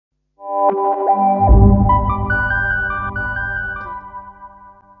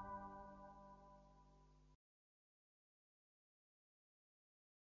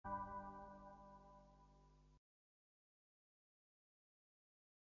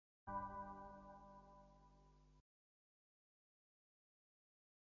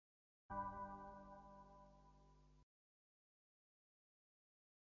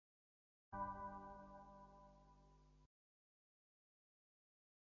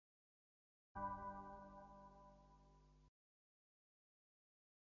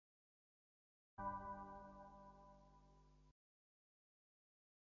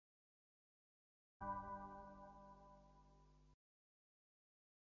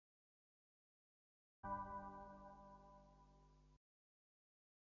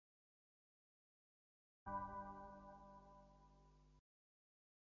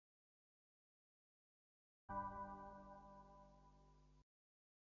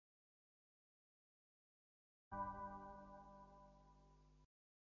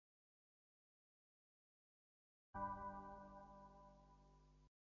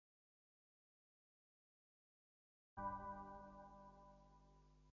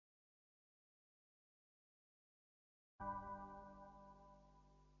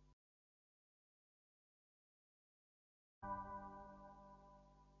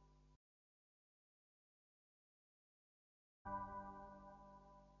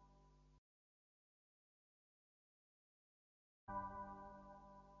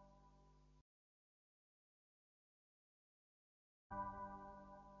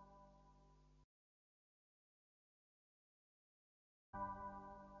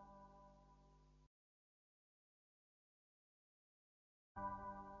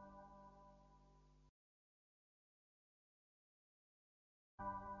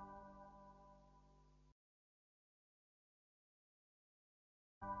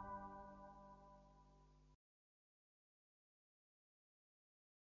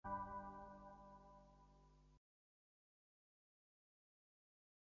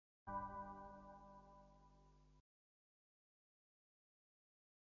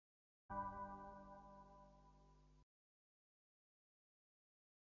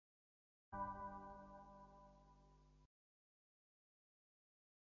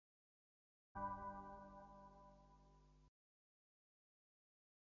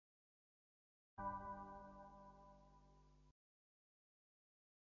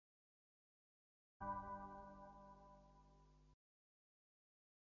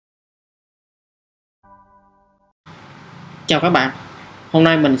Chào các bạn. Hôm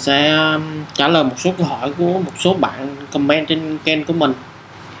nay mình sẽ trả lời một số câu hỏi của một số bạn comment trên kênh của mình.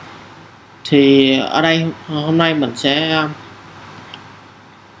 Thì ở đây hôm nay mình sẽ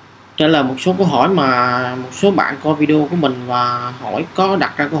trả lời một số câu hỏi mà một số bạn coi video của mình và có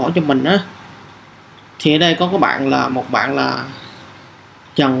đặt ra câu hỏi cho mình á. Thì ở đây có một bạn là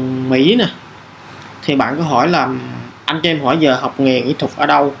Trần Mỹ nè. Thì bạn có hỏi là anh cho em hỏi giờ học nghề kỹ thuật ở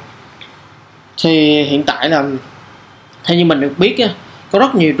đâu. Thì hiện tại là theo như mình được biết có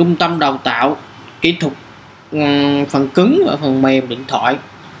rất nhiều trung tâm đào tạo kỹ thuật phần cứng và phần mềm điện thoại.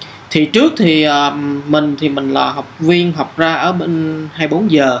 Thì trước thì mình là học viên học ra ở bên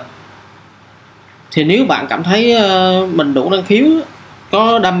 24 giờ. Thì nếu bạn cảm thấy mình đủ năng khiếu,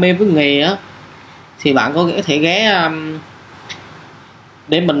 có đam mê với nghề á, thì bạn có thể ghé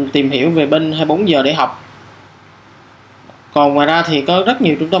để mình tìm hiểu về bên 24 giờ để học. Còn ngoài ra thì có rất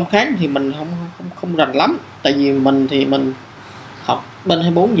nhiều trung tâm khác thì mình không rành lắm. Tại vì mình học bên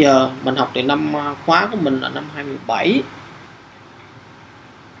 24 giờ, mình học từ năm khóa của mình là năm 2017.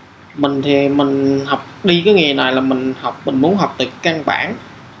 Mình học đi cái nghề này là mình muốn học từ căn bản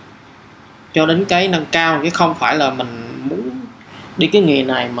cho đến cái nâng cao, chứ không phải là mình muốn đi cái nghề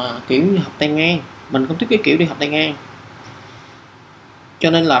này mà kiểu như học tay ngang. Mình không thích cái kiểu đi học tay ngang. Cho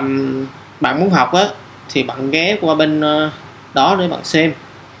nên là bạn muốn học á thì bạn ghé qua bên đó để bạn xem.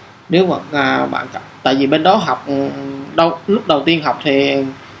 Nếu bạn tại vì bên đó học lúc đầu tiên học thì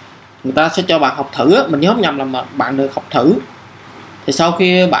người ta sẽ cho bạn học thử á. Mình nhớ không nhầm là bạn được học thử. Thì sau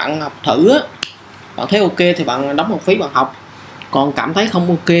khi bạn học thử á, bạn thấy ok thì bạn đóng học phí bạn học. Còn cảm thấy không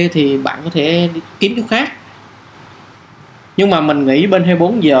ok thì bạn có thể đi kiếm chỗ khác. Nhưng mà mình nghĩ bên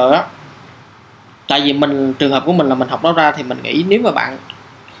 24 giờ á, tại vì trường hợp của mình là mình học đó ra, thì mình nghĩ nếu mà bạn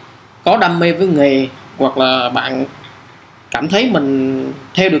có đam mê với nghề hoặc là bạn cảm thấy mình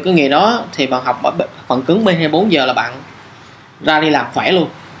theo được cái nghề đó thì bạn học ở phần cứng bên 24 giờ là bạn ra đi làm khỏe luôn.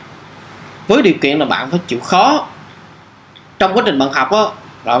 Với điều kiện là bạn phải chịu khó. Trong quá trình bạn học á,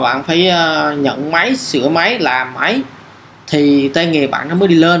 là bạn phải nhận máy, sửa máy, làm máy thì tay nghề bạn nó mới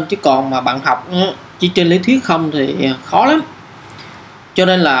đi lên. Chứ còn mà bạn học chỉ trên lý thuyết không thì khó lắm. Cho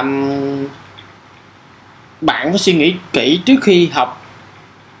nên là bạn phải suy nghĩ kỹ trước khi học.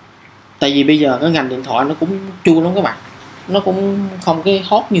 Tại vì bây giờ cái ngành điện thoại nó cũng chua lắm các bạn. Nó cũng không cái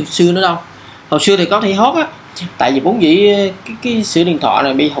hot như xưa nữa đâu. Hồi xưa thì có thể hot á, tại vì vốn dĩ cái sửa điện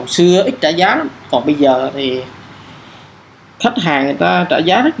thoại này hồi xưa ít trả giá lắm. Còn bây giờ thì khách hàng người ta trả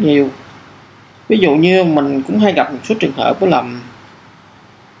giá rất nhiều. Ví dụ như mình cũng hay gặp một số trường hợp đó là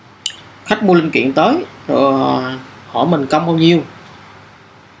khách mua linh kiện tới rồi hỏi mình công bao nhiêu.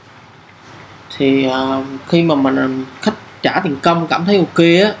 Thì khi mà khách trả tiền công cảm thấy ok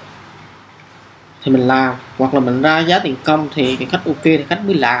á thì mình làm, hoặc là mình ra giá tiền công thì khách ok thì khách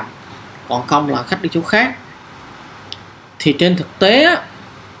mới làm, còn không là khách đi chỗ khác. Thì trên thực tế á,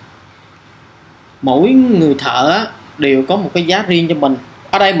 mỗi người thợ á, đều có một cái giá riêng cho mình.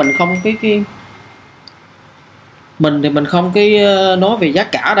 Ở đây mình không mình không nói về giá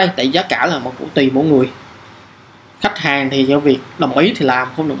cả ở đây, tại giá cả là một cũng tùy mỗi người. Khách hàng thì do việc đồng ý thì làm,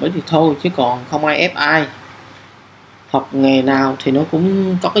 không đồng ý thì thôi, chứ còn không ai ép ai. Học nghề nào thì nó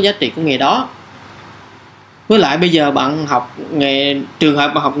cũng có cái giá trị của nghề đó. Với lại bây giờ bạn học trường hợp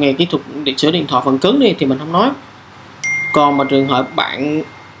bạn học nghề kỹ thuật sửa điện thoại phần cứng đi thì mình không nói. Còn mà trường hợp bạn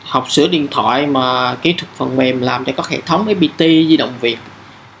học sửa điện thoại mà kỹ thuật phần mềm làm cho các hệ thống FPT, di động Việt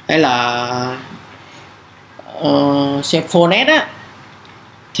hay là CELLPHONES á,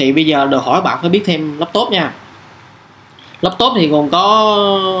 thì bây giờ đòi hỏi bạn phải biết thêm laptop nha. Laptop thì gồm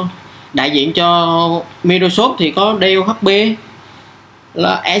có đại diện cho Microsoft thì có Dell, HP,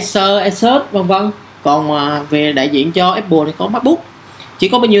 là Acer, vân vân. Còn mà về đại diện cho Apple thì có MacBook. Chỉ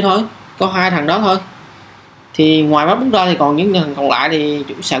có bao nhiêu thôi, có hai thằng đó thôi. Thì ngoài MacBook ra thì còn những thằng còn lại thì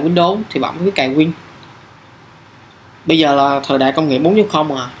chủ sàn Windows thì bạn mới cài Win. Bây giờ là thời đại công nghệ 4.0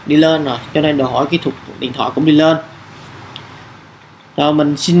 mà đi lên rồi, cho nên đòi hỏi kỹ thuật điện thoại cũng đi lên. Rồi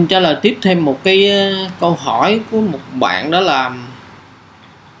mình xin trả lời tiếp thêm một cái câu hỏi của một bạn, đó là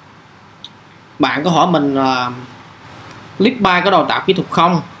bạn có hỏi mình là CLICKBUY có đào tạo kỹ thuật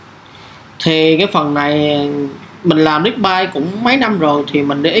không. Thì cái phần này mình làm CLICKBUY cũng mấy năm rồi, thì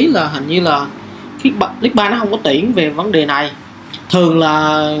mình để ý là hình như là CLICKBUY nó không có tuyển về vấn đề này. Thường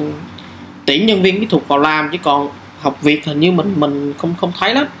là tuyển nhân viên kỹ thuật vào làm, chứ còn học việc hình như mình không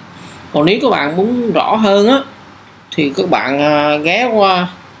thấy lắm. Còn nếu các bạn muốn rõ hơn á thì các bạn ghé qua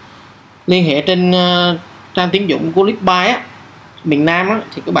liên hệ trên trang tuyển dụng của CLICKBUY á, miền Nam á,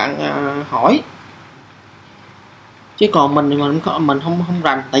 thì các bạn hỏi. Chứ còn mình không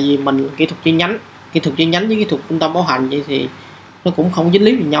rành, tại vì mình kỹ thuật chi nhánh với kỹ thuật trung tâm bảo hành, vậy thì nó cũng không dính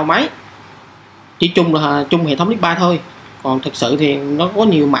líu với nhau mấy. Chỉ chung là chung hệ thống CLICKBUY thôi. còn thực sự thì nó có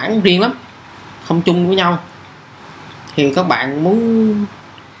nhiều mảng riêng lắm, không chung với nhau. Thì các bạn muốn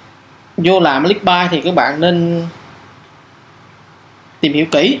vô làm CLICKBUY thì các bạn nên tìm hiểu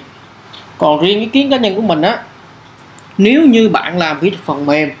kỹ. Còn riêng ý kiến cá nhân của mình á, nếu như bạn làm kỹ thuật phần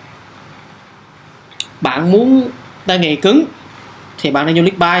mềm, bạn muốn tay nghề cứng thì bạn nên vô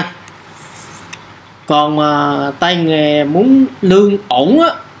CLICKBUY. Còn tay nghề muốn lương ổn á,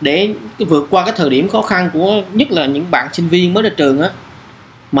 để vượt qua cái thời điểm khó khăn của nhất là những bạn sinh viên mới ra trường á,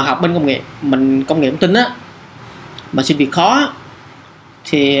 mà học bên công nghệ thông tin á, mà xin việc khó á,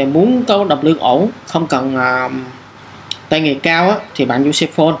 thì muốn có đồng lương ổn, không cần tay nghề cao á, thì bạn vô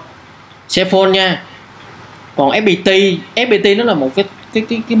CELLPHONES nha. Còn FPT nó là một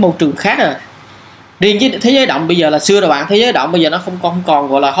cái môi trường khác rồi. Riêng với thế giới động bây giờ là xưa rồi bạn, thế giới động bây giờ nó không còn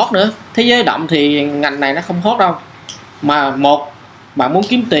gọi là hot nữa. Thế giới động thì ngành này nó không hot đâu. Mà một bạn muốn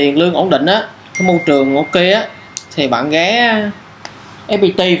kiếm tiền lương ổn định á, cái môi trường ok á, thì bạn ghé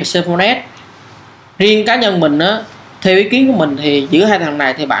FPT và CELLPHONES. Riêng cá nhân mình á, theo ý kiến của mình thì giữa hai thằng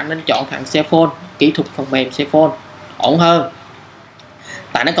này thì bạn nên chọn thằng CELLPHONES, kỹ thuật phần mềm CELLPHONES ổn hơn.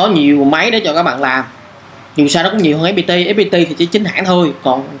 Tại nó có nhiều máy để cho các bạn làm. Dù sao nó cũng nhiều hơn FPT thì chỉ chính hãng thôi,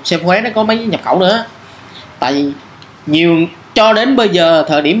 còn CELLPHONES nó có mấy nhập khẩu nữa. Tại vì nhiều cho đến bây giờ,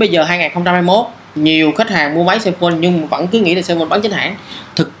 thời điểm bây giờ 2021, nhiều khách hàng mua máy CELLPHONES nhưng vẫn cứ nghĩ là CELLPHONES bán chính hãng.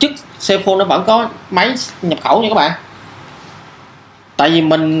 Thực chất CELLPHONES nó vẫn có máy nhập khẩu nha các bạn. Tại vì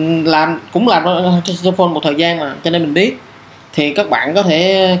mình cũng làm CELLPHONES một thời gian mà, cho nên mình biết. Thì các bạn có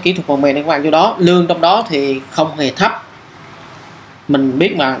thể kỹ thuật phần mềm này các bạn vô đó, lương trong đó thì không hề thấp. Mình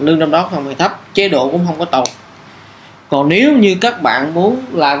biết mà, lương trong đó không hề thấp, chế độ cũng không có tồi. Còn nếu như các bạn muốn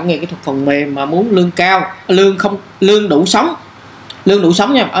làm nghề kỹ thuật phần mềm mà muốn lương cao, lương đủ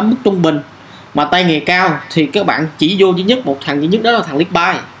sống nha, ở mức trung bình mà tay nghề cao, thì các bạn chỉ vô duy nhất một thằng duy nhất, đó là thằng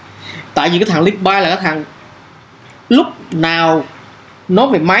CLICKBUY. Tại vì cái thằng CLICKBUY là cái thằng lúc nào nói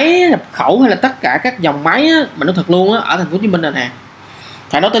về máy nhập khẩu hay là tất cả các dòng máy á, mà nó thật luôn á, ở thành phố Hồ Chí Minh này nè,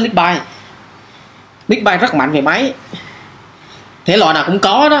 phải nói tới CLICKBUY rất mạnh về máy, thể loại nào cũng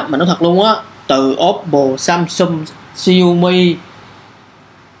có đó, mà nó thật luôn á, từ Oppo, Samsung, Xiaomi,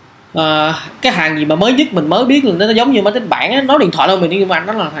 cái hàng gì mà mới nhất mình mới biết là nó giống như máy tính bảng á, nói điện thoại đâu mình đi, nhưng mà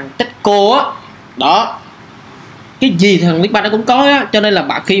nó là thằng Techco á, đó, cái gì thằng CLICKBUY nó cũng có á. Cho nên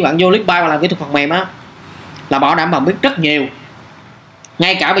là khi bạn vô CLICKBUY và làm kỹ thuật phần mềm á, là bảo đảm bạn biết rất nhiều.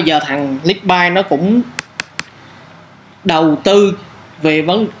 Ngay cả bây giờ thằng CLICKBUY nó cũng đầu tư về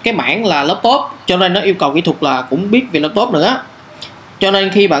cái mảng là laptop, cho nên nó yêu cầu kỹ thuật là cũng biết về laptop nữa. Cho nên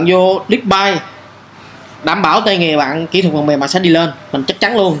khi bạn vô CLICKBUY, đảm bảo tay nghề bạn kỹ thuật phần mềm mà sẽ đi lên, mình chắc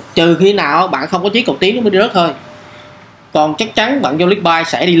chắn luôn. Trừ khi nào bạn không có chí cầu tiến nó mới đi rớt thôi, còn chắc chắn bạn vô CLICKBUY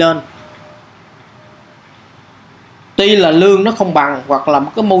sẽ đi lên. Tuy là lương nó không bằng, hoặc là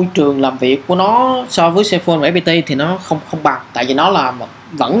một cái môi trường làm việc của nó so với CELLPHONES và FPT thì nó không bằng, tại vì nó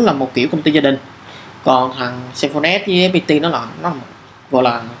vẫn là một kiểu công ty gia đình. Còn thằng CELLPHONES với FPT nó gọi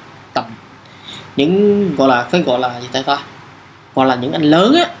là tầm những phải gọi là gì ta, gọi là những anh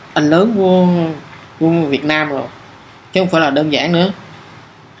lớn á, anh lớn của Việt Nam rồi, chứ không phải là đơn giản nữa.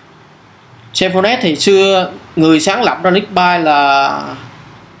 CELLPHONES thì xưa người sáng lập ra CLICKBUY là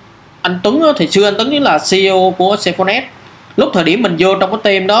anh Tuấn á, thì xưa anh Tuấn chính là CEO của CELLPHONES. Lúc thời điểm mình vô trong cái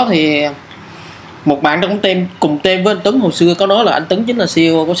team đó thì một bạn trong team cùng team với anh Tuấn hồi xưa có nói là anh Tuấn chính là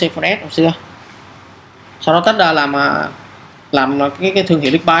CEO của CELLPHONES hồi xưa. Sau đó tách ra làm cái thương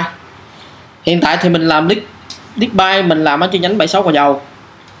hiệu CLICKBUY. Hiện tại thì mình làm CLICKBUY, mình làm ở chi nhánh 76 Gò Dầu,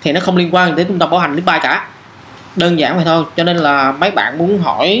 thì nó không liên quan tới trung tâm bảo hành CLICKBUY cả, đơn giản vậy thôi. Cho nên là mấy bạn muốn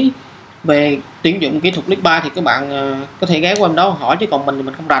hỏi về tuyển dụng kỹ thuật CLICKBUY thì các bạn có thể ghé qua bên đó hỏi, chứ còn mình thì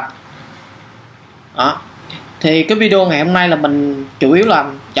mình không rành đó. Thì cái video ngày hôm nay là mình chủ yếu là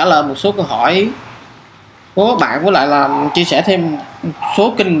trả lời một số câu hỏi của các bạn, với lại là chia sẻ thêm một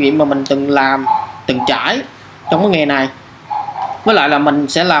số kinh nghiệm mà mình từng trải trong cái nghề này. Với lại là mình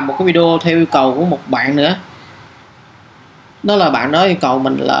sẽ làm một cái video theo yêu cầu của một bạn nữa, đó là bạn đó yêu cầu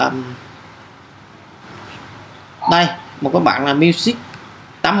mình là đây, một cái bạn là Music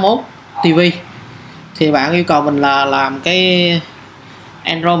 81 TV, thì bạn yêu cầu mình là làm cái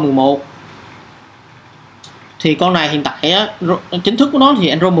Android 11. Thì con này hiện tại á, chính thức của nó thì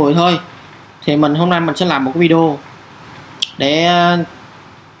Android 10 thôi. Thì hôm nay mình sẽ làm một cái video để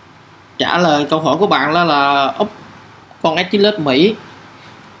trả lời câu hỏi của bạn, đó là con S9 Mỹ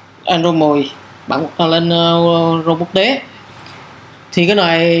Android 10 bạn lên Rom Quốc tế. Thì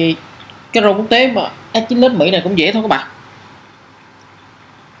cái Rom Quốc tế mà S9 Mỹ này cũng dễ thôi các bạn,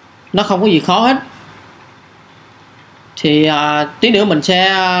 nó không có gì khó hết. Thì tí nữa mình sẽ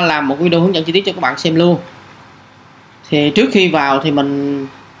làm một video hướng dẫn chi tiết cho các bạn xem luôn. Thì trước khi vào thì mình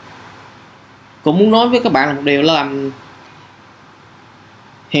cũng muốn nói với các bạn là một điều là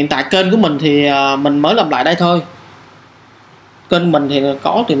Hiện tại kênh của mình thì mình mới làm lại đây thôi. Kênh mình thì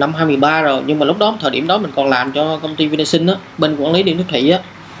có từ năm 2013 rồi, nhưng mà lúc đó thời điểm đó mình còn làm cho công ty Vinasin á, bên quản lý điện nước thị á,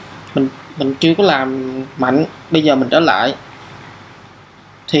 mình chưa có làm mạnh. Bây giờ mình trở lại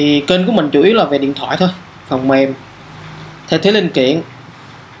thì kênh của mình chủ yếu là về điện thoại thôi, phần mềm, thay thế linh kiện,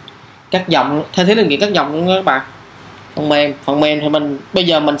 các dòng, thay thế linh kiện các dòng luôn các bạn. Phần mềm thì bây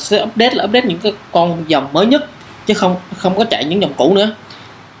giờ mình sẽ update những cái con dòng mới nhất, chứ không có chạy những dòng cũ nữa.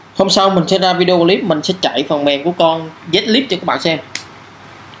 Hôm sau mình sẽ ra video clip mình sẽ chạy phần mềm của con Z cho các bạn xem.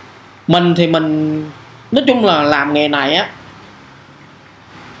 Mình thì nói chung là làm nghề này á,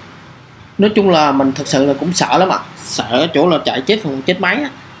 nói chung là mình thật sự là cũng sợ lắm ạ. Sợ chỗ là chạy chết máy á.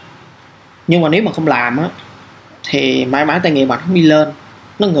 Nhưng mà nếu mà không làm á thì mãi mãi tay nghề bạn không đi lên,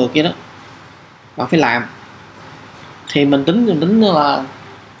 nó ngược vậy đó, bạn phải làm. Thì mình tính là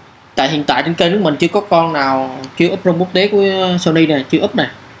tại hiện tại trên kênh của mình chưa có con nào chưa up ROM quốc tế của Sony này, chưa up này,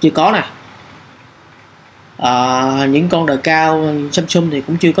 chưa có này. Những con đời cao Samsung thì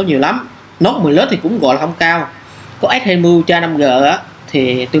cũng chưa có nhiều lắm. Note 10 Plus thì cũng gọi là không cao, có S20 Ultra 5G á,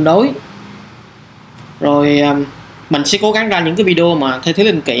 thì tương đối. Rồi mình sẽ cố gắng ra những cái video mà thay thế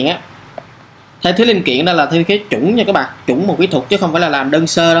linh kiện á. Thay thế linh kiện đó là thay thế chuẩn nha các bạn, chuẩn một kỹ thuật chứ không phải là làm đơn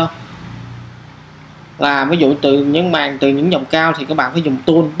sơ đâu. Là ví dụ từ những màng, từ những dòng cao thì các bạn phải dùng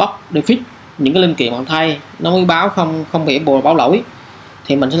tool bóc để fix những cái linh kiện bạn thay, nó mới báo không bị báo lỗi.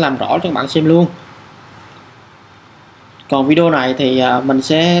 Thì mình sẽ làm rõ cho các bạn xem luôn. Còn video này thì mình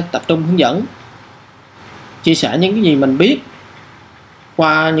sẽ tập trung hướng dẫn, chia sẻ những cái gì mình biết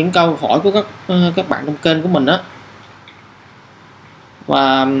qua những câu hỏi của các bạn trong kênh của mình đó.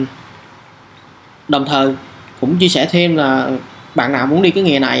 Và đồng thời cũng chia sẻ thêm là bạn nào muốn đi cái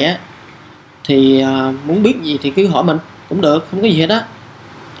nghề này á thì muốn biết gì thì cứ hỏi mình cũng được, không có gì hết á.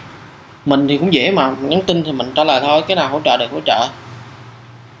 Mình thì cũng dễ mà, nhắn tin thì mình trả lời thôi, cái nào hỗ trợ được hỗ trợ.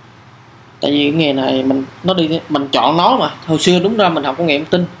 Tại vì cái nghề này mình chọn nó mà. Hồi xưa đúng ra mình học công nghệ thông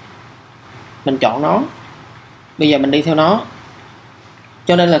tin, mình chọn nó, bây giờ mình đi theo nó.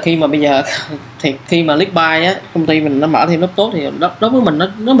 Cho nên là khi mà bây giờ thì khi mà CLICKBUY á, công ty mình nó mở thêm laptop thì đối với mình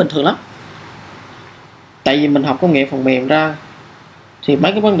nó bình thường lắm. Tại vì mình học công nghệ phần mềm ra thì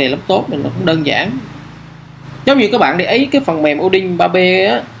mấy cái vấn đề laptop mình nó cũng đơn giản. Giống như các bạn để ý cái phần mềm Odin 3B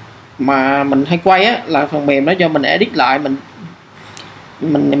á mà mình hay quay á, là phần mềm đó cho mình edit lại,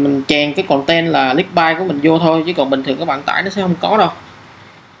 mình chèn cái content là CLICKBUY của mình vô thôi, chứ còn bình thường các bạn tải nó sẽ không có đâu.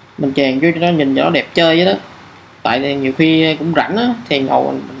 Mình chèn vô cho nó nhìn cho nó đẹp chơi vậy đó. Tại vì nhiều khi cũng rảnh á, thì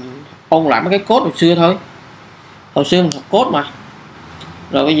ngồi mình ôn lại mấy cái code hồi xưa thôi. Hồi xưa mình học code mà.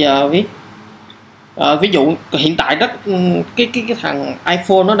 Rồi bây giờ viết ví dụ hiện tại đó cái thằng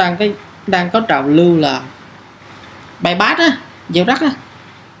iPhone nó đang có trào lưu là bypass á, gieo rắc á.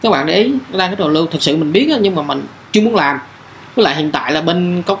 Các bạn để ý, nó đang có trào lưu, thực sự mình biết á, nhưng mà mình chưa muốn làm. Với lại hiện tại là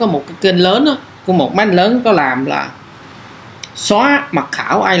bên có một cái kênh lớn á, của một máy lớn có làm là xóa mật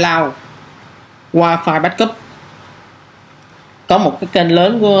khảo iCloud qua file backup. Có một cái kênh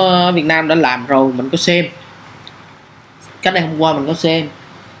lớn của Việt Nam đã làm rồi, mình có xem. Cách đây hôm qua mình có xem.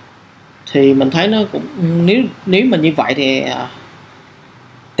 Thì mình thấy nó cũng nếu mà như vậy thì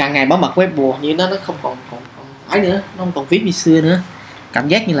càng ngày bảo mật web bùa như nó không còn ấy nữa, nó không còn viết như xưa nữa. Cảm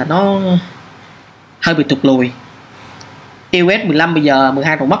giác như là nó hơi bị tụt lùi. iOS 15 bây giờ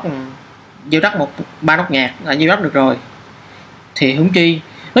 12 còn mất gieo rắc 3 nốt nhạc là gieo rắc được rồi. Thì huống chi,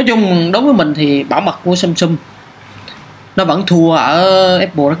 nói chung đối với mình thì bảo mật của Samsung nó vẫn thua ở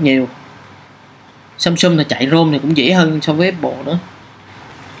Apple rất nhiều. Samsung là chạy ROM thì cũng dễ hơn so với Apple nữa.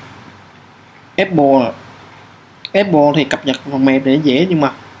 Apple thì cập nhật phần mềm để dễ, nhưng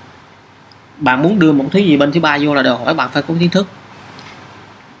mà bạn muốn đưa một thứ gì bên thứ ba vô là đòi hỏi bạn phải có kiến thức,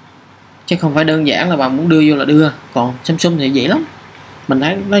 chứ không phải đơn giản là bạn muốn đưa vô là đưa. Còn Samsung thì dễ lắm, mình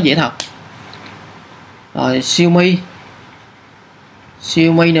thấy nó dễ thật. Rồi Xiaomi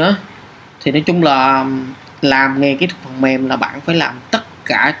nữa thì nói chung là làm nghề kỹ thuật phần mềm là bạn phải làm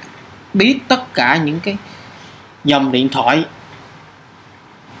biết tất cả những cái dòng điện thoại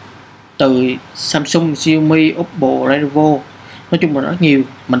từ Samsung, Xiaomi, Oppo, Lenovo. Nói chung là rất nhiều,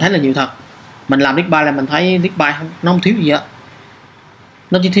 mình thấy là nhiều thật. Mình làm CLICKBUY là mình thấy CLICKBUY nó không thiếu gì á,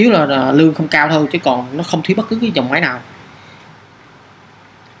 nó chỉ thiếu là lương không cao thôi, chứ còn nó không thiếu bất cứ cái dòng máy nào.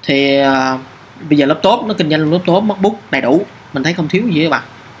 Thì bây giờ laptop nó kinh doanh laptop, MacBook đầy đủ, mình thấy không thiếu gì các bạn.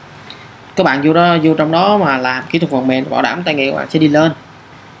 Các bạn vô trong đó mà làm kỹ thuật phần mềm, bảo đảm tay nghề của bạn sẽ đi lên.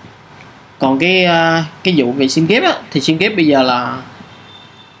 Còn cái vụ về sim ghép á, thì sim ghép bây giờ là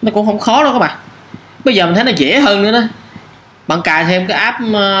nó cũng không khó đâu các bạn. Bây giờ mình thấy nó dễ hơn nữa đó. Bạn cài thêm cái app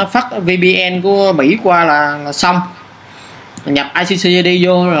VPN của Mỹ qua là xong, nhập ICCID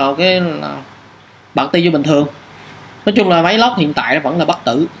vô rồi cái là bạn ti vô bình thường. Nói chung là máy lóc hiện tại nó vẫn là bất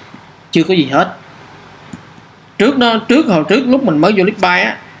tử, chưa có gì hết. Hồi trước lúc mình mới vô CLICKBUY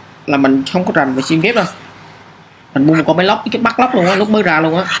á là mình không có rành về sim ghép đâu, mình mua một con máy lóc cái bắt lóc luôn á, lúc mới ra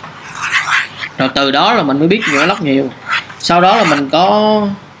luôn á. Rồi từ đó là mình mới biết về máy lóc nhiều. Sau đó là mình có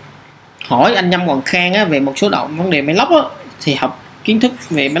hỏi anh Nhằm á về một số đoạn vấn đề máy lóc á, thì học kiến thức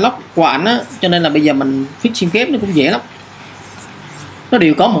về máy lóc của ảnh á, cho nên là bây giờ mình fit sim ghép nó cũng dễ lắm, nó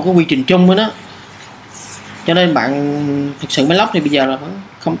đều có một cái quy trình chung với nó. Cho nên bạn thực sự máy lóc thì bây giờ là vẫn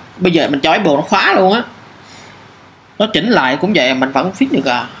không, bây giờ mình cho bộ nó khóa luôn á, nó chỉnh lại cũng vậy mình vẫn fit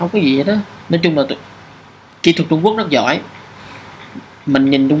được không có gì hết đó. Nói chung là kỹ thuật Trung Quốc rất giỏi, mình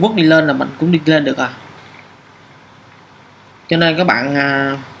nhìn Trung Quốc đi lên là mình cũng đi lên được Cho nên các bạn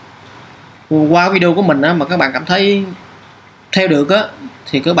qua video của mình mà các bạn cảm thấy theo được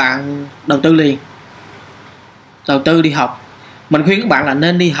thì các bạn đầu tư liền, đầu tư đi học. Mình khuyên các bạn là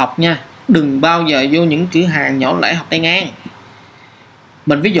nên đi học nha, đừng bao giờ vô những cửa hàng nhỏ lẻ học tay ngang.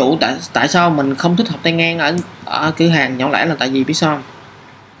 Mình ví dụ tại sao mình không thích học tay ngang ở cửa hàng nhỏ lẻ là tại vì biết sao không?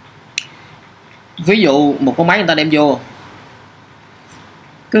 Ví dụ một con máy người ta đem vô,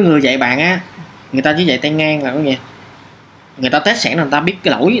 cái người dạy bạn á, người ta chỉ dạy tay ngang là cái gì, người ta test sẵn là người ta biết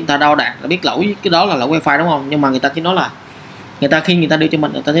cái lỗi, người ta đo đạc, người ta biết lỗi cái đó là lỗi wifi đúng không? Nhưng mà người ta chỉ nói là khi người ta đưa cho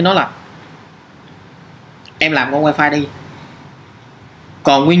mình, người ta chỉ nói là em làm con wifi đi.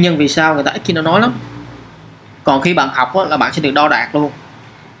 Còn nguyên nhân vì sao người ta ít khi nó nói lắm. Còn khi bạn học là bạn sẽ được đo đạc luôn,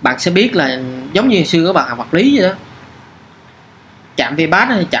 bạn sẽ biết là giống như xưa các bạn học vật lý vậy đó, chạm VBAT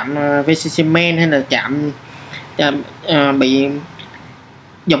hay chạm VCC main hay là chạm bị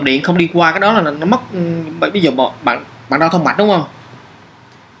dòng điện không đi qua, cái đó là nó mất. Bây giờ bạn đo thông mạch đúng không,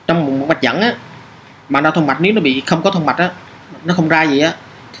 trong một mạch dẫn á, bạn đo thông mạch, nếu nó bị không có thông mạch á, nó không ra gì á,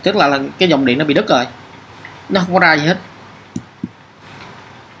 thì tức là cái dòng điện nó bị đứt rồi, nó không có ra gì hết.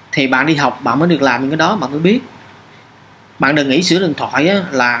 Thì bạn đi học bạn mới được làm những cái đó, bạn mới biết. Bạn đừng nghĩ sửa điện thoại á,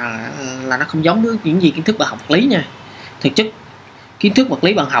 là nó không giống với những gì kiến thức bạn học vật lý nha. Thực chất kiến thức vật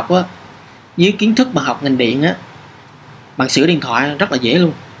lý bạn học á, với kiến thức bạn học ngành điện á, bạn sửa điện thoại rất là dễ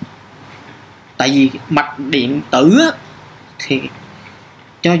luôn. Tại vì mạch điện tử á, thì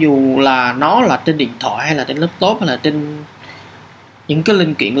cho dù là nó là trên điện thoại hay là trên laptop hay là trên những cái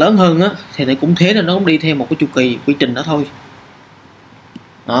linh kiện lớn hơn á, thì nó cũng thế, là nó cũng đi theo một cái chu kỳ quy trình đó thôi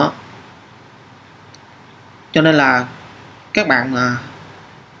đó. Cho nên là các bạn mà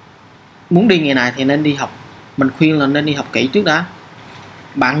muốn đi nghề này thì nên đi học. Mình khuyên là nên đi học kỹ trước đã.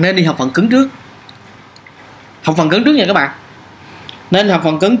 Bạn nên đi học phần cứng trước. Học phần cứng trước nha các bạn. Nên học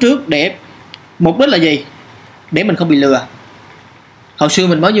phần cứng trước để mục đích là gì? Để mình không bị lừa. Hồi xưa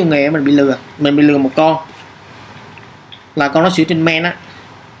mình mới vô nghề mình bị lừa. Mình bị lừa một con, là con nó sửa trên men á,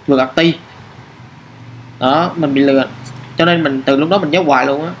 vừa gặp ti đó, mình bị lừa. Cho nên mình từ lúc đó mình giáo hoài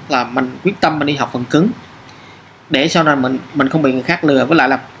luôn á, là mình quyết tâm mình đi học phần cứng để sau này mình không bị người khác lừa. Với lại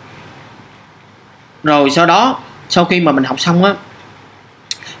là rồi sau đó, sau khi mà mình học xong á,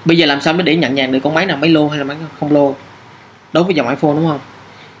 bây giờ làm sao để nhận dạng được con máy nào máy lô hay là máy không lô đối với dòng iPhone, đúng không?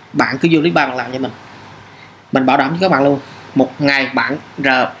 Bạn cứ vô CLICKBUY bạn làm cho mình bảo đảm với các bạn luôn, một ngày bạn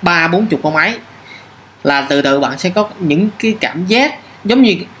rờ 30-40 con máy, là từ từ bạn sẽ có những cái cảm giác giống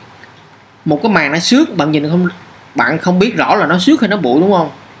như một cái màn nó xước, bạn nhìn không, bạn không biết rõ là nó xước hay nó bụi, đúng không?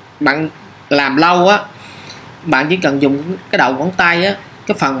 Bạn làm lâu á, bạn chỉ cần dùng cái đầu ngón tay á,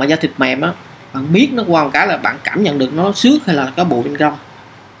 cái phần mà da thịt mềm á, bạn biết nó qua một cái là bạn cảm nhận được nó xước hay là có bụi bên trong.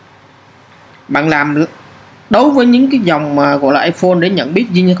 Bạn làm đối với những cái dòng mà gọi là iPhone để nhận biết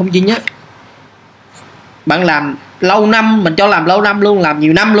zin hay không zin á, bạn làm lâu năm, mình cho làm lâu năm luôn, làm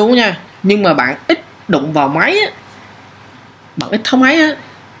nhiều năm luôn nha, nhưng mà bạn ít đụng vào máy á, bạn ít tháo máy á,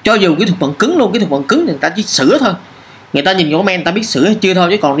 cho dù kỹ thuật phần cứng luôn, kỹ thuật phần cứng thì người ta chỉ sửa thôi, người ta nhìn comment người ta biết sửa hay chưa thôi,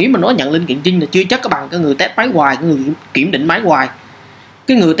 chứ còn nếu mà nói nhận linh kiện zin là chưa chắc các bạn, cái người test máy hoài, cái người kiểm định máy hoài.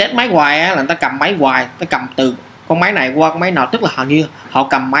 Cái người test máy hoài á, là người ta cầm máy hoài, ta cầm từ con máy này qua con máy nào, tức là hầu như họ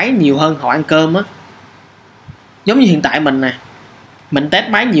cầm máy nhiều hơn họ ăn cơm á. Giống như hiện tại mình nè, mình test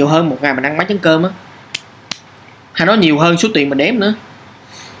máy nhiều hơn một ngày mình ăn mấy chén cơm á, hay nói nhiều hơn số tiền mình đếm nữa.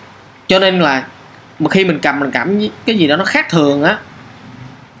 Cho nên là mà khi mình cầm mình cảm cái gì đó nó khác thường á,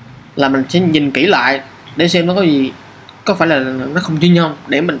 là mình sẽ nhìn kỹ lại để xem nó có gì, có phải là nó không zin không,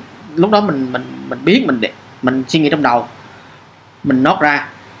 để mình lúc đó mình biết, mình suy nghĩ trong đầu, mình note ra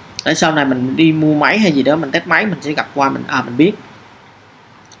để sau này mình đi mua máy hay gì đó mình test máy mình sẽ gặp qua mình biết.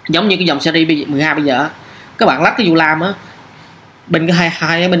 Giống như cái dòng series 12 bây giờ các bạn lắp cái vụ lam á, bên cái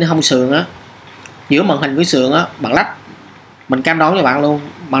hai bên hông sườn á, giữa màn hình với sườn á, bạn lắp, mình cam đoan với bạn luôn,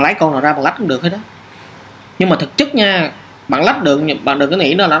 bạn lấy con nào ra bạn lắp cũng được hết đó. Nhưng mà thực chất nha, bạn lắp được, bạn đừng có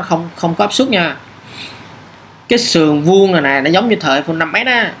nghĩ nó là nó không có áp suất nha. Cái sườn vuông này nè, nó giống như thời iPhone 5S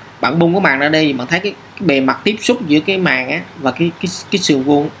á, bạn bung cái màn ra đi, bạn thấy bề mặt tiếp xúc giữa cái màng á và cái sườn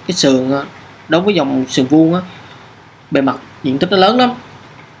vuông, cái sườn đối với dòng sườn vuông á, bề mặt diện tích nó lớn lắm,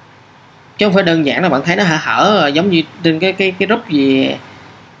 chứ không phải đơn giản là bạn thấy nó hở giống như trên cái group gì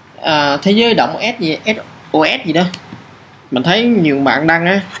thế giới động S gì SOS gì đó, mình thấy nhiều bạn đăng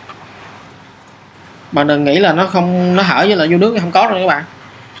á, bạn đừng nghĩ là nó hở với là vô nước, không có đâu các bạn.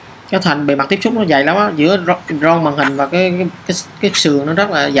 Cái thành bề mặt tiếp xúc nó dày lắm á, giữa ron màn hình và cái sườn nó rất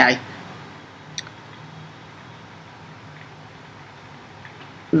là dày.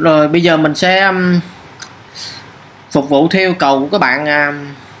 Rồi bây giờ mình sẽ phục vụ theo yêu cầu của các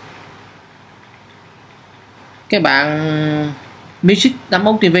bạn Music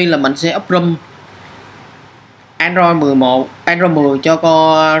 84 TV là mình sẽ up ROM Android 11, Android 10 cho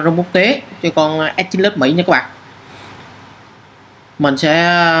con Rom Quốc tế, cho con S9 lớp Mỹ nha các bạn. Mình sẽ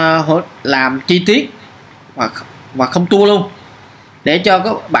làm chi tiết và không tua luôn, để cho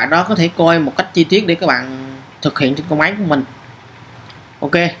các bạn đó có thể coi một cách chi tiết để các bạn thực hiện trên con máy của mình.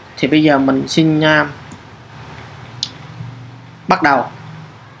 Ok, thì bây giờ mình xin bắt đầu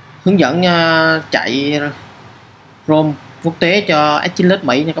hướng dẫn chạy ROM quốc tế cho S9 lớp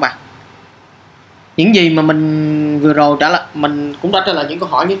Mỹ nha các bạn. Những gì mà mình vừa rồi mình cũng đã trả lời những câu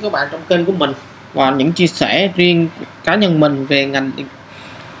hỏi của các bạn trong kênh của mình, và những chia sẻ riêng cá nhân mình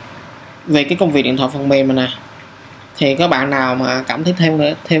về cái công việc điện thoại phần mềm này nè. Thì các bạn nào mà cảm thấy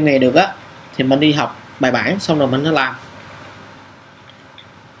theo nghề được á thì mình đi học bài bản xong rồi mình nó làm.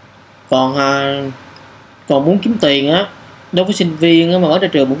 Còn muốn kiếm tiền á, đối với sinh viên á, mà mới ra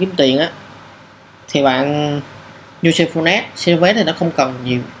trường muốn kiếm tiền á, thì bạn vô CELLPHONES thì nó không cần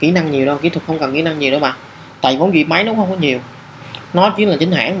nhiều kỹ năng nhiều đâu, kỹ thuật không cần kỹ năng nhiều đâu mà, tại vốn dĩ máy nó không có nhiều, nó chỉ là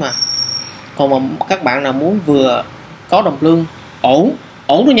chính hãng mà. Còn mà các bạn nào muốn vừa có đồng lương ổn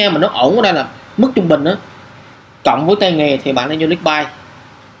thôi nha, mà nó ổn ở đây là mức trung bình đó, cộng với tay nghề, thì bạn nên vô CLICKBUY.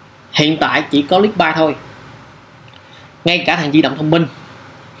 Hiện tại chỉ có CLICKBUY thôi, ngay cả thằng di động thông minh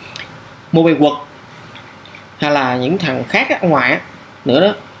mobile quật hay là những thằng khác ở ngoài á, nữa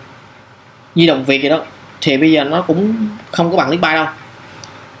đó, di động Việt gì đó, thì bây giờ nó cũng không có bằng CLICKBUY đâu.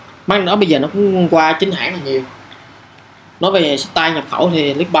 Máy nó bây giờ nó cũng qua chính hãng là nhiều. Nói về style nhập khẩu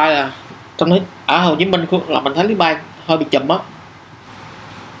thì CLICKBUY là trong ở Hồ Chí Minh là mình thấy CLICKBUY hơi bị chùm á,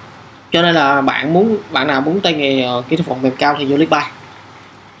 cho nên là bạn nào muốn tay nghề kỹ thuật phần mềm cao thì vô CLICKBUY.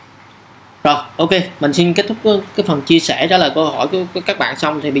 Rồi ok, mình xin kết thúc cái phần chia sẻ trả lời câu hỏi của các bạn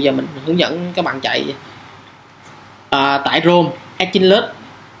xong, thì bây giờ mình hướng dẫn các bạn chạy tải ROM S9 lớp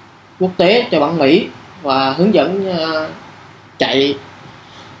quốc tế cho bản Mỹ, và hướng dẫn chạy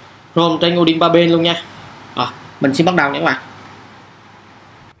ROM trên ổ điện 3 bên luôn nha. Mình xin bắt đầu nha các bạn.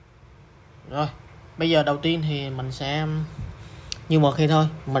 Rồi bây giờ đầu tiên thì mình sẽ như mọi khi thôi,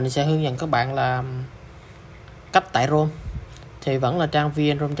 mình sẽ hướng dẫn các bạn là cách tải ROM. Thì vẫn là trang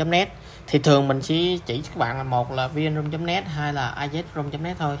vnrom.net. Thì thường mình sẽ chỉ các bạn là một là vnrom.net, hai là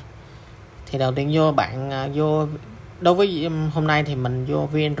azrom.net thôi. Thì đầu tiên vô đối với hôm nay thì mình vô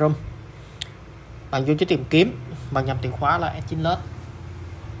vnrom, bạn vô chữ tìm kiếm, bạn nhập từ khóa là S9 lớp.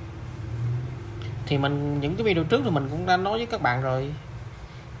 Thì những cái video trước thì mình cũng đã nói với các bạn rồi,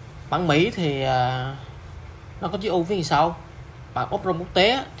 bản Mỹ thì nó có chữ U phía sau, bạn ốp ROM quốc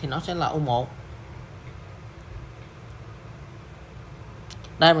tế thì nó sẽ là U1.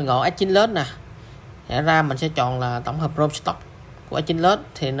 Đây mình gọi S9 lớp nè, để ra mình sẽ chọn là tổng hợp ROM stock của S9 lớp,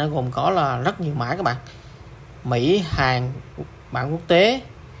 thì nó gồm có là rất nhiều mã các bạn, Mỹ, Hàn, bản quốc tế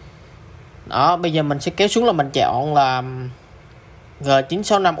đó. Bây giờ mình sẽ kéo xuống là mình chọn là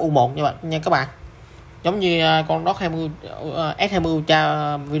G965U1 nha các bạn, giống như con Doc 20 S20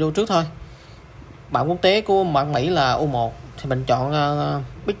 Ultra video trước thôi. Bản quốc tế của bản Mỹ là U1, thì mình chọn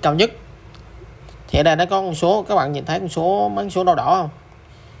bit cao nhất. Thì ở đây nó có con số, các bạn nhìn thấy con số, mấy con số đỏ đỏ không,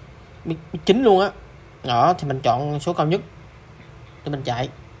 bit 9 luôn á đó, thì mình chọn số cao nhất để mình chạy.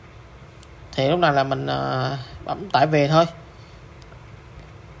 Thì lúc này là mình bấm tải về thôi.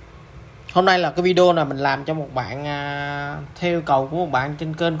 Hôm nay là cái video này mình làm cho một bạn theo yêu cầu của một bạn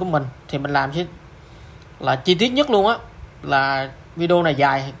trên kênh của mình, thì mình làm là chi tiết nhất luôn á, là video này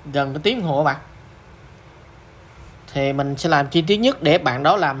dài gần cái tiếng đồng hồ các bạn. Thì mình sẽ làm chi tiết nhất để bạn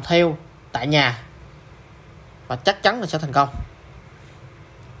đó làm theo tại nhà, và chắc chắn là sẽ thành công.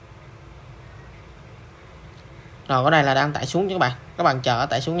 Rồi cái này là đang tải xuống cho các bạn chờ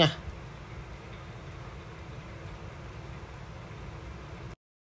tải xuống nha.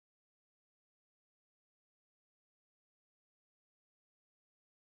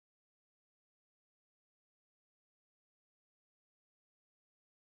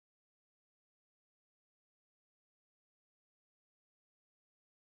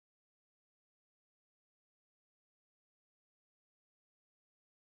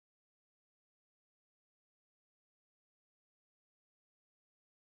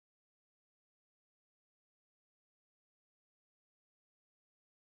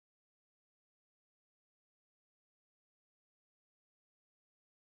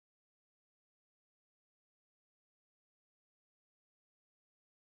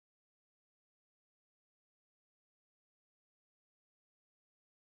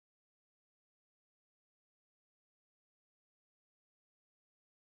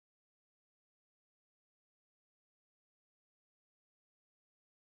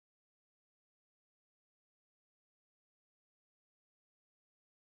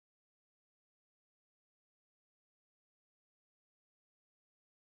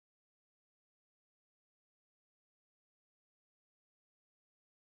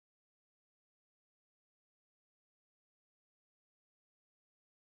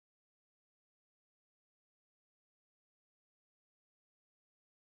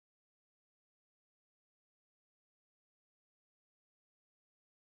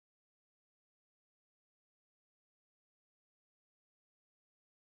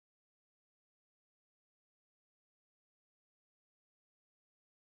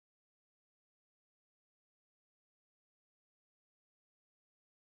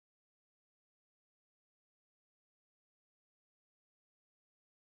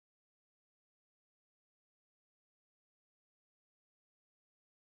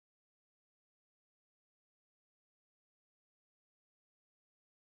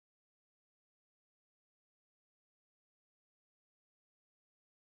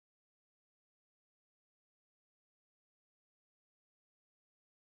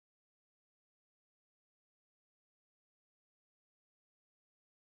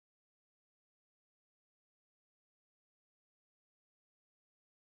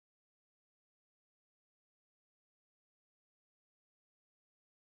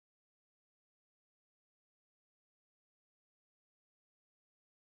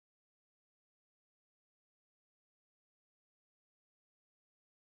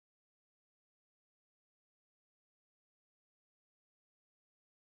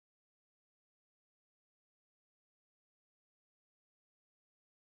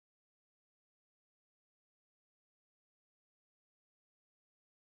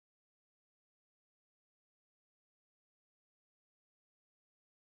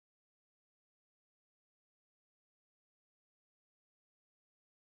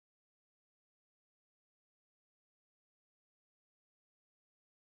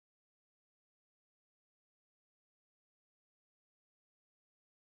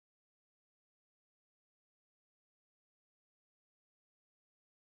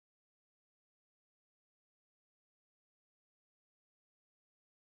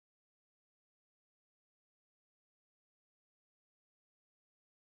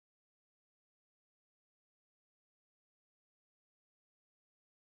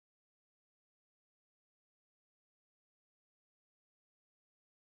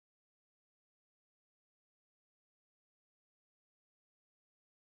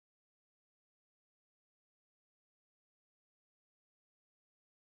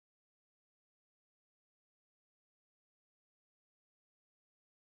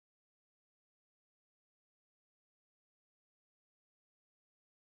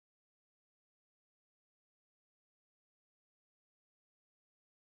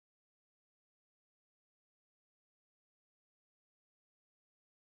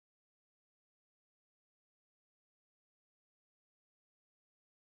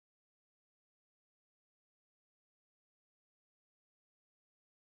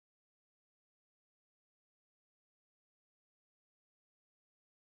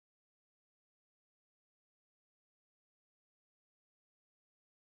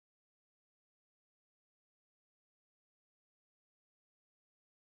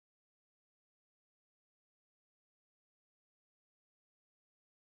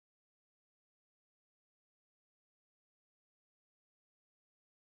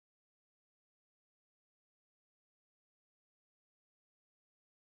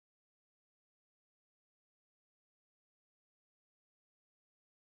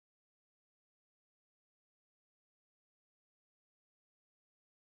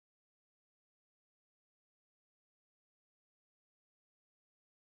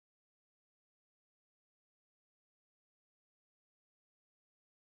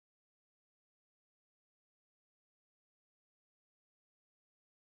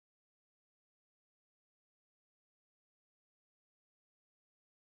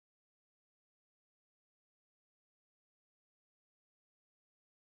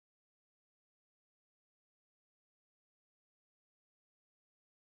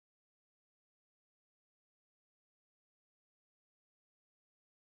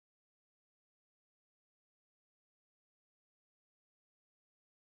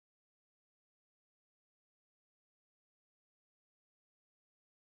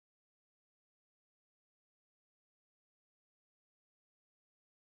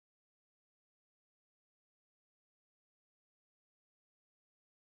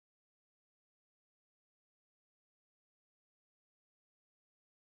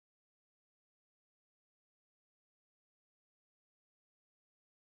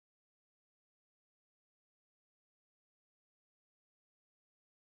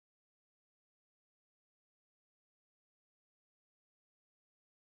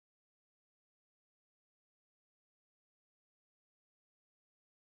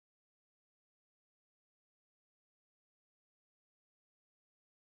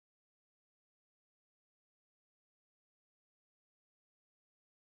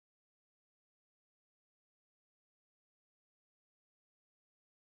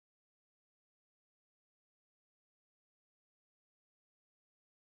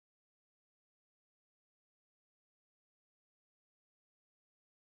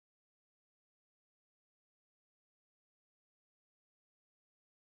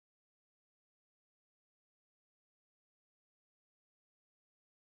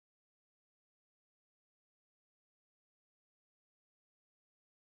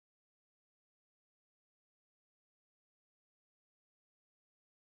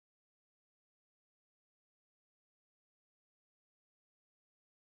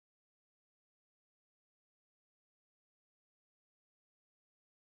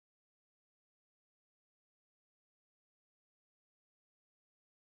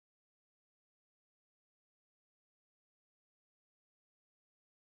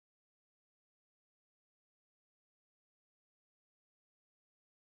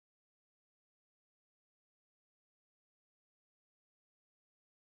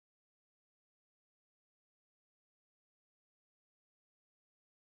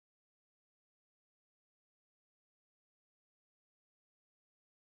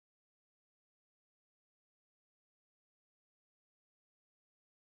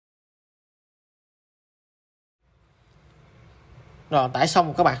 Rồi tải xong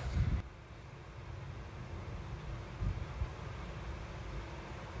rồi các bạn.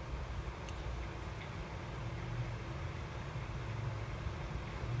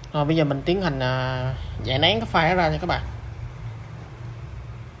 Rồi bây giờ mình tiến hành giải nén cái file đó ra nha các bạn.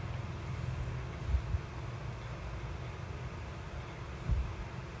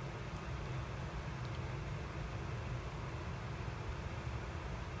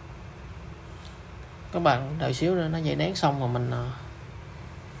 Các bạn đợi xíu nữa nó giải nén xong rồi mình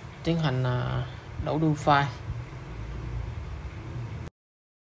tiến hành đổ đuôi file.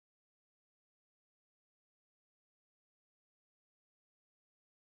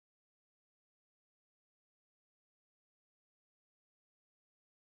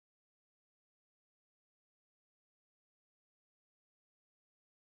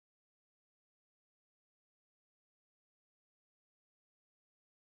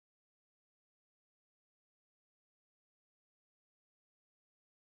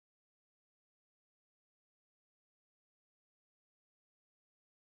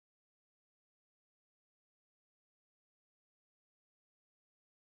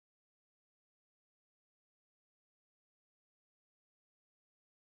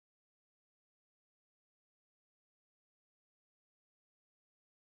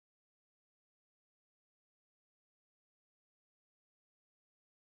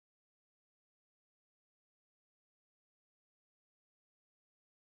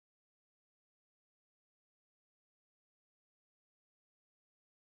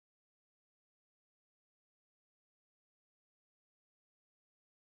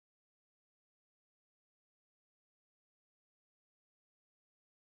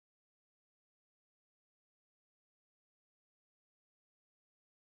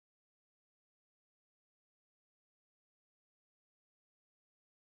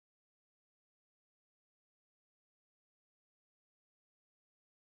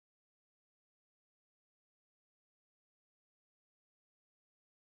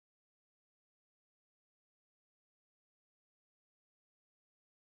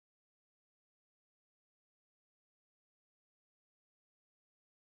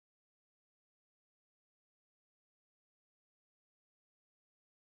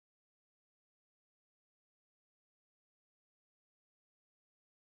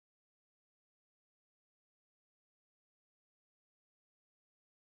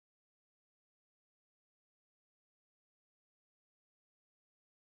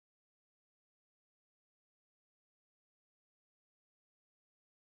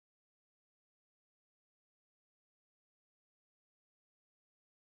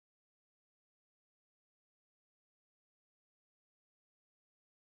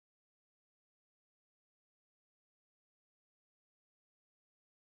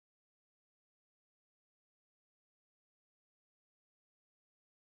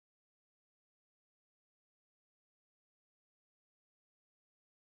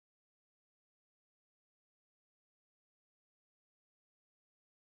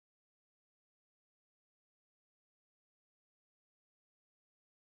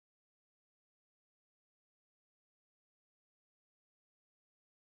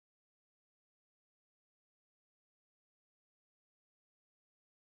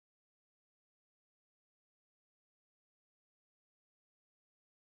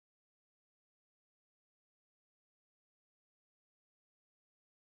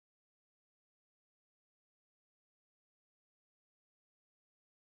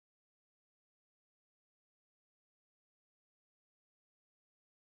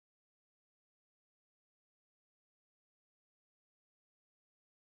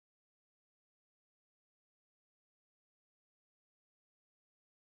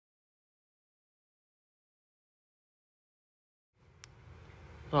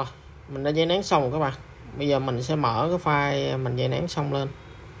 Rồi mình đã giải nén xong rồi các bạn. Bây giờ mình sẽ mở cái file mình giải nén xong lên.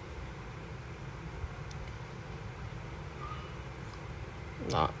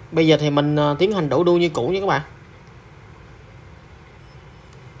 Đó. Bây giờ thì mình tiến hành đổ đuôi như cũ nha các bạn.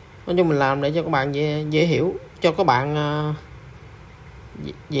 Nói chung mình làm để cho các bạn dễ hiểu, cho các bạn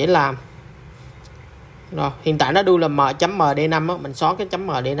dễ làm. Rồi hiện tại nó đuôi là m.md5 á, mình xóa cái chấm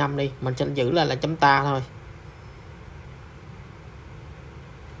md5 đi, mình sẽ giữ là chấm ta thôi.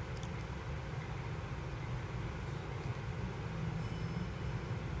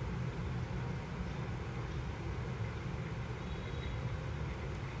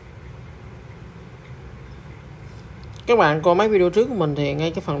 Các bạn coi mấy video trước của mình thì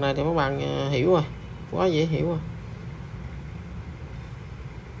ngay cái phần này thì các bạn hiểu rồi, quá dễ hiểu rồi.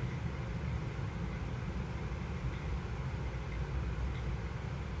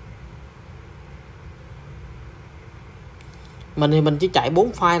 Mình thì mình chỉ chạy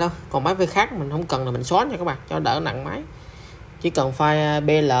 4 file thôi, còn mấy file khác mình không cần là mình xóa nha các bạn, cho đỡ nặng máy. Chỉ cần file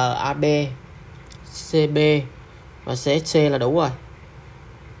BL, AB, CB và CSC là đủ rồi.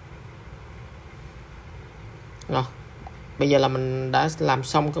 Rồi, bây giờ là mình đã làm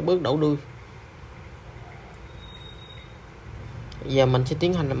xong các bước đổ đuôi. Giờ mình sẽ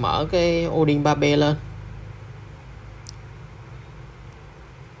tiến hành là mở cái Odin 3B lên.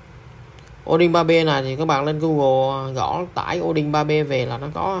 Odin 3B này thì các bạn lên Google gõ tải Odin 3B về là nó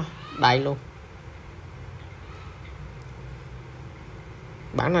có đầy luôn.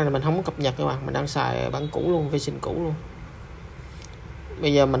 Bản này là mình không có cập nhật các bạn, mình đang xài bản cũ luôn, version cũ luôn.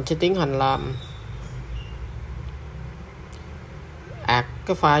 Bây giờ mình sẽ tiến hành làm add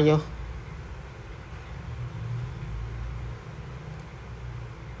cái file vô.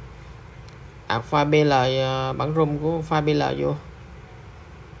 Add file BL, bản ROM của file BL vô.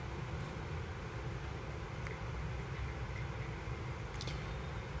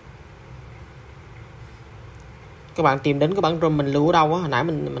 Các bạn tìm đến cái bản ROM mình lưu ở đâu á, hồi nãy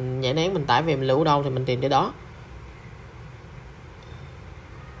mình nhảy nén mình tải về mình lưu ở đâu thì mình tìm tới đó.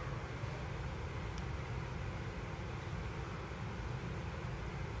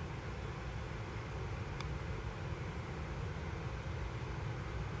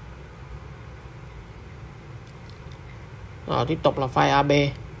 Rồi tiếp tục là file AB,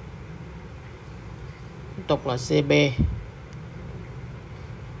 tiếp tục là CB,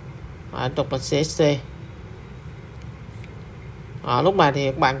 tiếp tục là CSC. Lúc này thì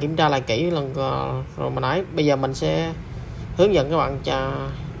các bạn kiểm tra lại kỹ lần rồi mà nói. Bây giờ mình sẽ hướng dẫn các bạn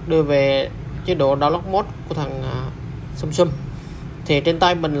đưa về chế độ download mode của thằng Samsung. Thì trên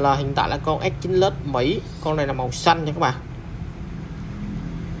tay mình là hiện tại là con S9 Plus Mỹ, con này là màu xanh nha các bạn.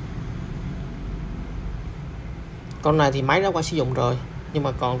 Con này thì máy đã qua sử dụng rồi nhưng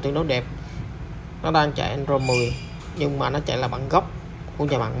mà còn tương đối đẹp. Nó đang chạy Android 10 nhưng mà nó chạy là bản gốc của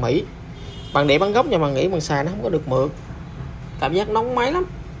nhà mạng Mỹ. Bạn để bản gốc nhà bạn nghĩ bằng xài nó không có được mượt, cảm giác nóng máy lắm,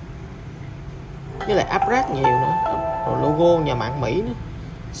 với lại áp rát nhiều nữa, rồi logo nhà mạng Mỹ nữa.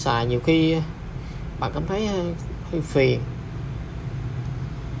 Xài nhiều khi bạn cảm thấy hơi phiền,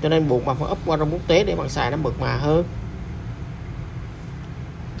 cho nên buộc bạn phải up qua Rom Quốc tế để bạn xài nó mượt mà hơn.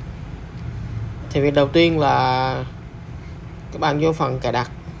 Thì việc đầu tiên là các bạn vô phần cài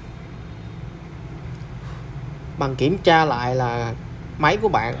đặt, bạn kiểm tra lại là máy của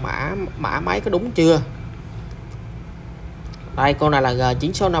bạn mã máy có đúng chưa. Đây, con này là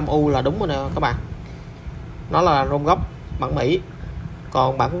G965U là đúng rồi nè các bạn, nó là ROM gốc bản Mỹ,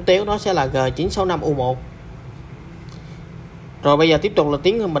 còn bản quốc tế của nó sẽ là G965U1. Rồi bây giờ tiếp tục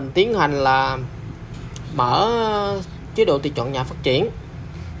là mình tiến hành là mở chế độ tùy chọn nhà phát triển.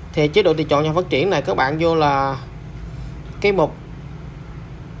 Thì chế độ tùy chọn nhà phát triển này các bạn vô là cái mục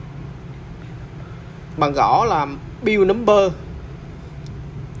bạn gõ là build number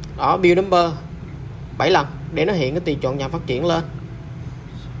đó, build number 7 lần để nó hiện cái tùy chọn nhà phát triển lên.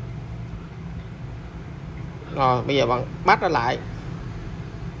 Rồi bây giờ bạn bắt ra lại,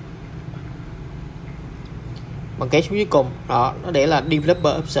 bạn kéo xuống dưới cùng đó, nó để là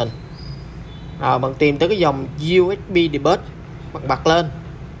developer option. Rồi bạn tìm tới cái dòng USB debug, bạn bật lên,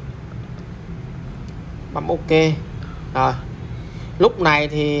 bấm OK. Rồi lúc này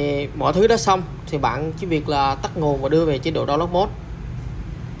thì mọi thứ đã xong thì bạn chỉ việc là tắt nguồn và đưa về chế độ download mode,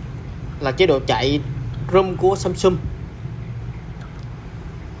 là chế độ chạy ROM của Samsung.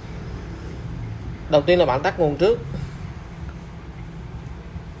 Đầu tiên là bạn tắt nguồn trước.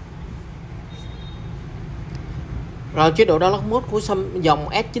 Rồi chế độ download mode của dòng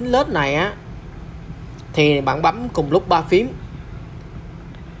S9 Plus này á thì bạn bấm cùng lúc 3 phím.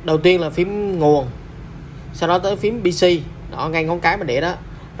 Đầu tiên là phím nguồn, sau đó tới phím PC đó, ngay ngón cái mình để đó,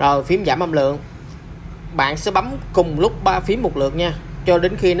 rồi phím giảm âm lượng. Bạn sẽ bấm cùng lúc 3 phím một lượt nha, cho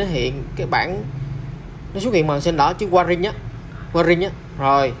đến khi nó hiện cái bảng nó xuất hiện màn hình đỏ chứ warning á.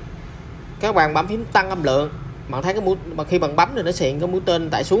 Rồi các bạn bấm phím tăng âm lượng, bạn thấy cái mũi, mà khi bạn bấm thì nó hiện cái mũi tên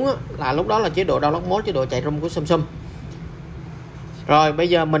tại xuống á, là lúc đó là chế độ download mode, chế độ chạy ROM của Samsung. Rồi bây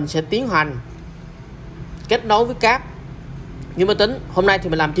giờ mình sẽ tiến hành kết nối với cáp như máy tính. Hôm nay thì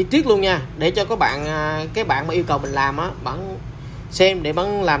mình làm chi tiết luôn nha, để cho các bạn mà yêu cầu mình làm á, bạn xem để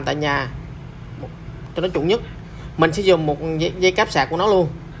bạn làm tại nhà cho nó chuẩn nhất. Mình sẽ dùng một dây cáp sạc của nó luôn,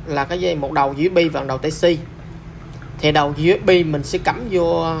 là cái dây một đầu USB và một đầu Type-C. Thì đầu USB mình sẽ cắm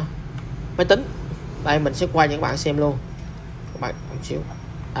vô máy tính. Đây mình sẽ quay cho các bạn xem luôn. Các bạn một xíu.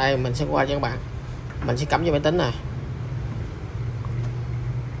 Đây mình sẽ quay cho các bạn. Mình sẽ cắm vô máy tính này.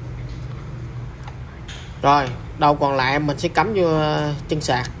 Rồi, đầu còn lại mình sẽ cắm vô chân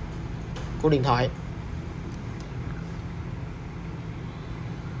sạc của điện thoại.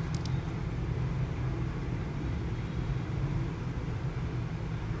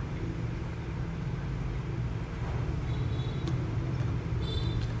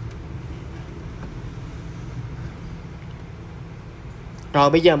 Rồi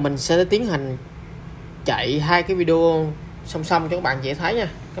bây giờ mình sẽ tiến hành chạy hai cái video song song cho các bạn dễ thấy nha,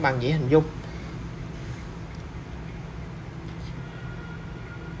 các bạn dễ hình dung.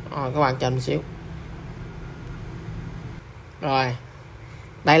 Rồi các bạn chờ một xíu. Rồi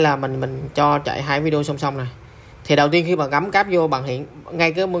đây là mình cho chạy hai video song song này. Thì đầu tiên khi mà gắm cáp vô, bạn hiện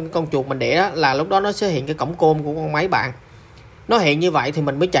ngay cái con chuột mình để đó, là lúc đó nó sẽ hiện cái cổng côn của con máy bạn. Nó hiện như vậy thì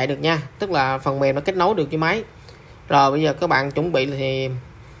mình mới chạy được nha, tức là phần mềm nó kết nối được với máy. Rồi bây giờ các bạn chuẩn bị thì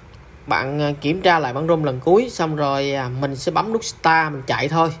bạn kiểm tra lại bản ROM lần cuối, xong rồi mình sẽ bấm nút Start, mình chạy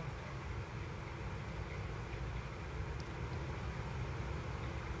thôi.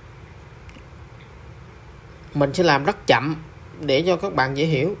 Mình sẽ làm rất chậm để cho các bạn dễ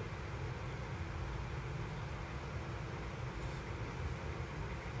hiểu.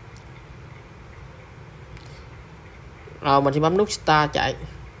 Rồi mình sẽ bấm nút Start chạy.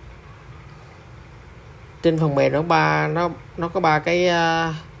 Trên phần mềm nó có ba cái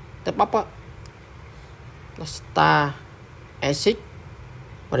tab box á, Start, Exit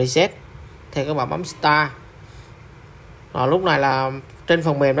và Reset. Thì các bạn bấm Start. Rồi lúc này là trên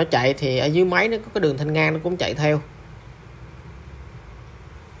phần mềm nó chạy thì ở dưới máy nó có cái đường thanh ngang, nó cũng chạy theo.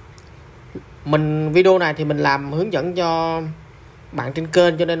 Video này thì mình làm hướng dẫn cho bạn trên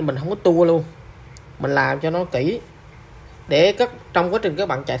kênh, cho nên mình không có tua luôn, mình làm cho nó kỹ để trong quá trình các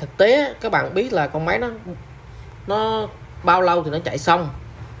bạn chạy thực tế các bạn biết là con máy nó bao lâu thì nó chạy xong,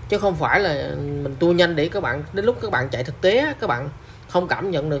 chứ không phải là mình tua nhanh để các bạn đến lúc các bạn chạy thực tế các bạn không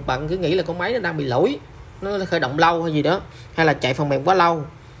cảm nhận được, bạn cứ nghĩ là con máy nó đang bị lỗi, nó khởi động lâu hay gì đó, hay là chạy phần mềm quá lâu.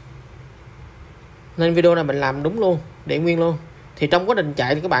 Nên video này mình làm đúng luôn, để nguyên luôn. Thì trong quá trình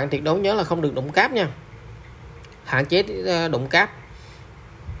chạy thì các bạn tuyệt đối nhớ là không được đụng cáp nha, hạn chế đụng cáp.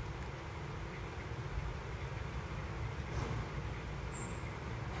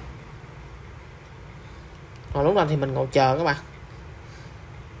 Còn lúc nào thì mình ngồi chờ các bạn,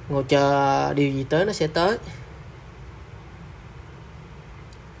 ngồi chờ điều gì tới nó sẽ tới.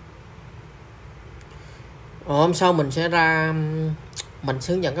 Rồi hôm sau mình sẽ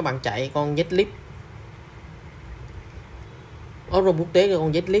hướng dẫn các bạn chạy con Z-Clip, ở Rom Quốc tế cái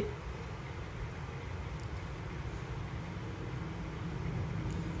con Z-Clip.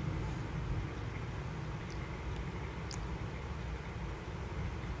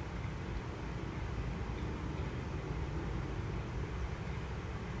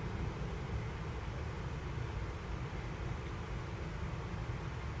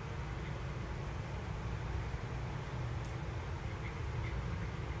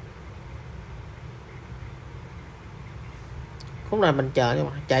 Lúc này mình chờ các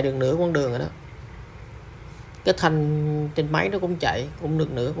bạn, chạy được nửa quãng đường rồi đó. Cái thanh trên máy nó cũng chạy cũng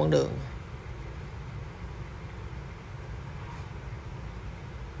được nửa quãng đường.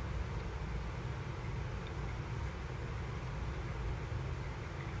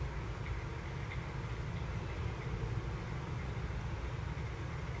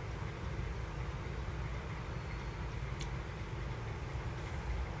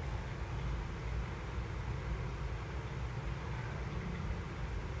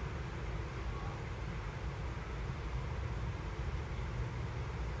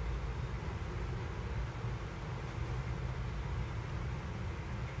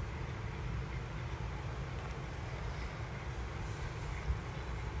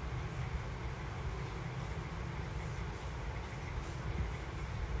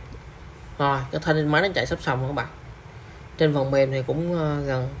 Rồi cái thanh trên máy nó chạy sắp xong rồi các bạn. Trên phần mềm thì cũng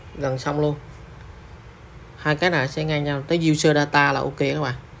gần xong luôn. Hai cái này sẽ ngang nhau, tới user data là ok các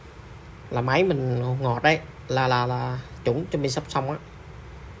bạn, là máy mình ngọt đấy, là chuẩn cho mình sắp xong á.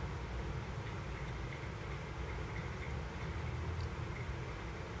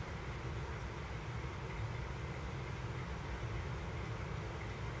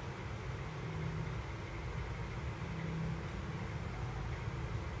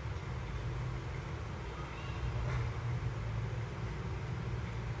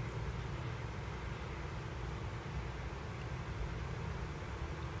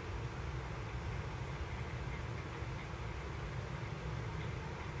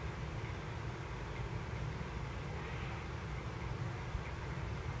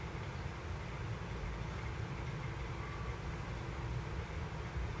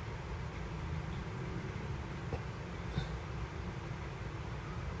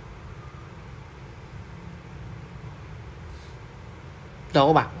 Rồi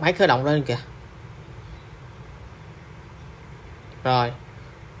các bạn, máy khởi động lên kìa. Rồi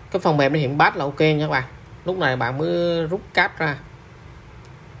cái phần mềm nó hiện badge là ok nha các bạn. Lúc này bạn mới rút cáp ra,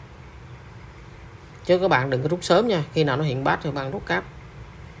 chứ các bạn đừng có rút sớm nha, khi nào nó hiện badge thì bạn rút cáp.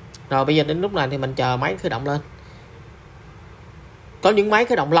 Rồi bây giờ đến lúc này thì mình chờ máy khởi động lên. có những máy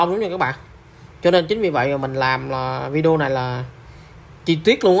khởi động lâu lắm nha các bạn. Cho nên chính vì vậy mà mình làm là video này là chi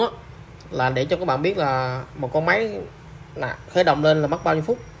tiết luôn á, là để cho các bạn biết là một con máy khởi động lên là mất bao nhiêu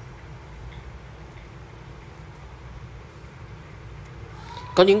phút.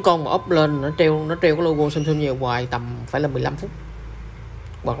 Có những con mà up lên nó treo cái logo Samsung nhiều hoài, tầm phải là 15 phút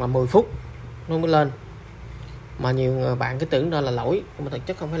hoặc là 10 phút nó mới lên. Mà nhiều bạn cứ tưởng đó là lỗi, nhưng mà thực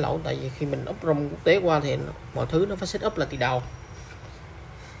chất không phải lỗi, tại vì khi mình up Rom quốc tế qua thì mọi thứ nó phải set up là từ đầu.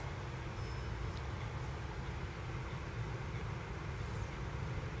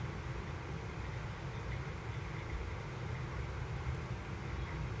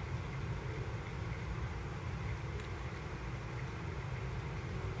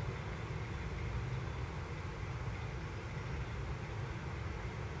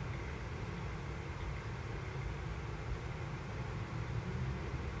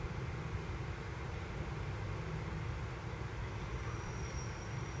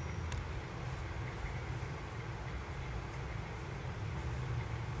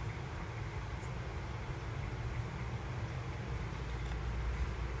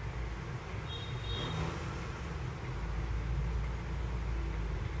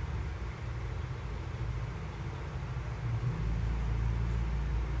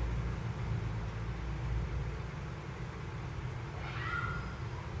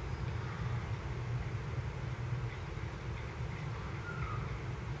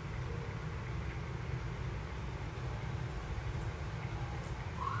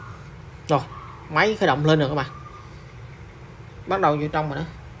 Rồi, máy khởi động lên rồi các bạn. Bắt đầu vô trong rồi đó.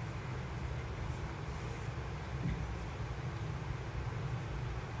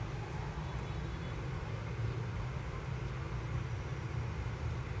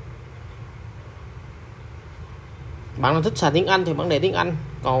 Bạn nào thích xài tiếng Anh thì bạn để tiếng Anh,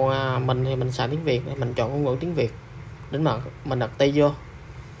 còn mình thì mình xài tiếng Việt, mình chọn ngôn ngữ tiếng Việt để mà mình đặt tay vô.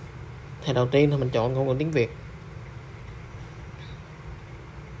 Thì đầu tiên thì mình chọn ngôn ngữ tiếng Việt.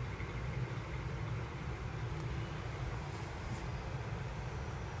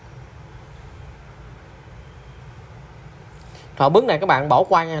 Rồi bước này các bạn bỏ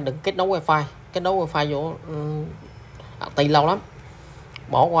qua nha, đừng kết nối wifi. Kết nối wifi vô tay lâu lắm.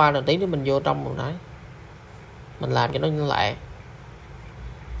 Bỏ qua rồi tí nữa mình vô trong một đấy. Mình làm cho nó lẹ.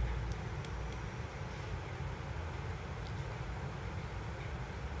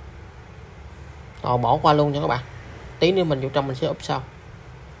 Rồi bỏ qua luôn nha các bạn. Tí nữa mình vô trong mình sẽ up sau.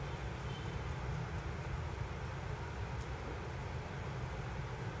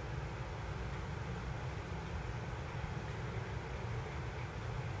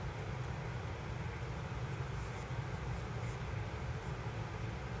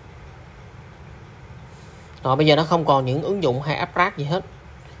 Rồi bây giờ nó không còn những ứng dụng hay app gì hết.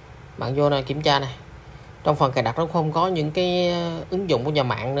 Bạn vô này kiểm tra này. Trong phần cài đặt nó không có những cái ứng dụng của nhà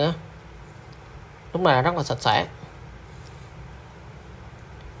mạng nữa. Lúc này là rất là sạch sẽ.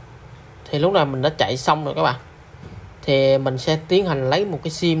 Thì lúc này mình đã chạy xong rồi các bạn. Thì mình sẽ tiến hành lấy một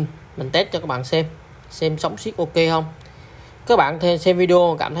cái sim, mình test cho các bạn xem sóng siết ok không. Các bạn xem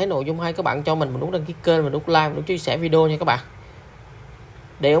video cảm thấy nội dung hay, các bạn cho mình nút đăng ký kênh, mình nút like, mình nút chia sẻ video nha các bạn,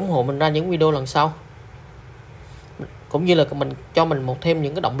 để ủng hộ mình ra những video lần sau, cũng như là mình cho mình thêm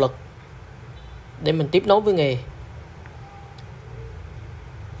những cái động lực để mình tiếp nối với nghề.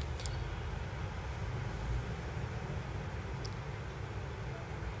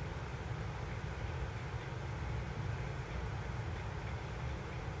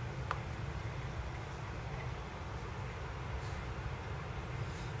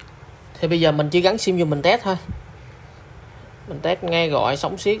 Thì bây giờ mình chỉ gắn sim vô mình test thôi. Mình test nghe gọi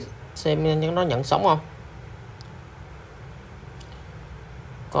sóng siết xem nó nhận sóng không.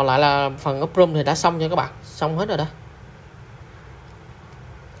 Còn lại là phần up room thì đã xong nha các bạn, xong hết rồi đó.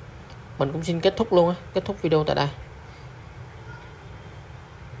 Mình cũng xin kết thúc luôn á, kết thúc video tại đây.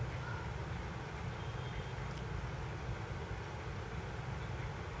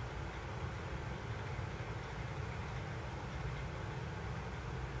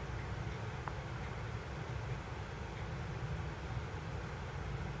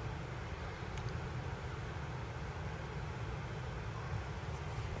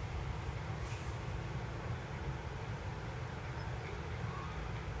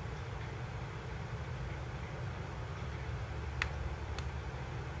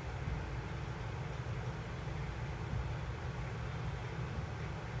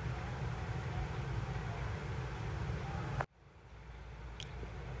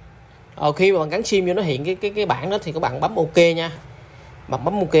 Khi mà bạn gắn sim vô nó hiện cái bảng đó thì các bạn bấm ok nha. Bạn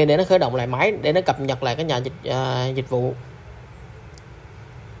bấm ok để nó khởi động lại máy, để nó cập nhật lại cái nhà dịch vụ.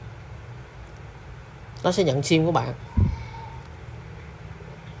 Nó sẽ nhận sim của bạn.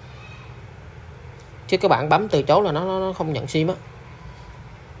 chứ các bạn bấm từ chối là nó không nhận sim á.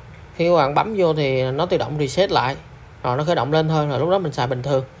 Khi các bạn bấm vô thì nó tự động reset lại, rồi nó khởi động lên thôi, rồi lúc đó mình xài bình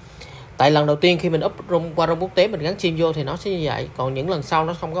thường. Tại lần đầu tiên khi mình up qua Rom Quốc tế mình gắn sim vô thì nó sẽ như vậy, còn những lần sau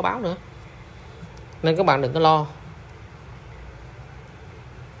nó không có báo nữa, nên các bạn đừng có lo.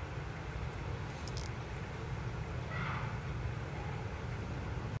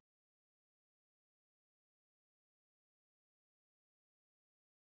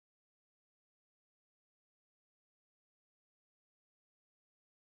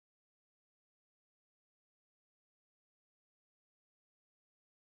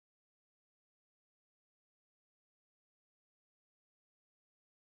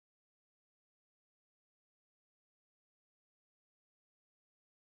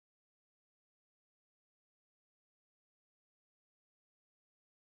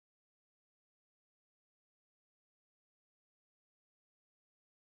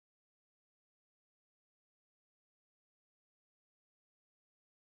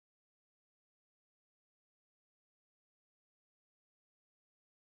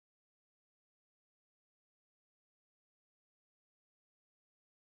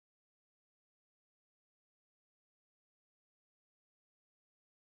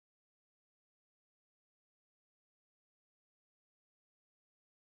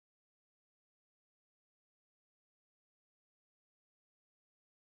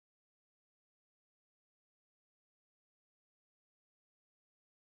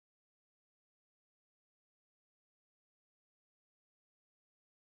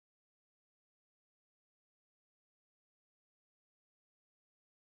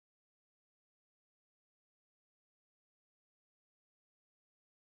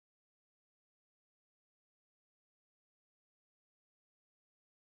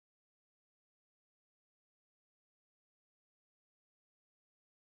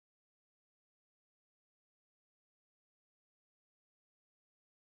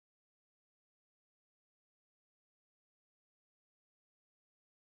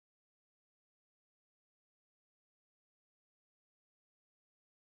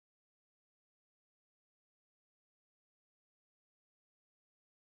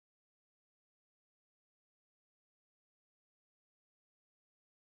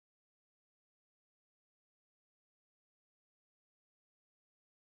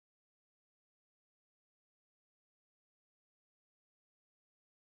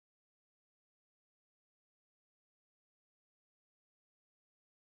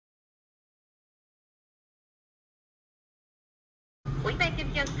 Ủy ban nhân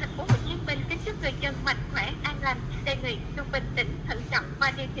dân thành phố Hồ Chí Minh kính chúc người dân mạnh khỏe, an lành, đề nghị luôn bình tĩnh, thận trọng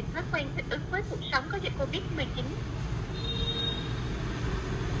và điều chỉnh thói quen thích ứng với cuộc sống có dịch Covid-19.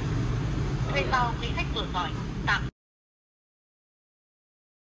 Thuê bao quý khách vừa gọi tạm.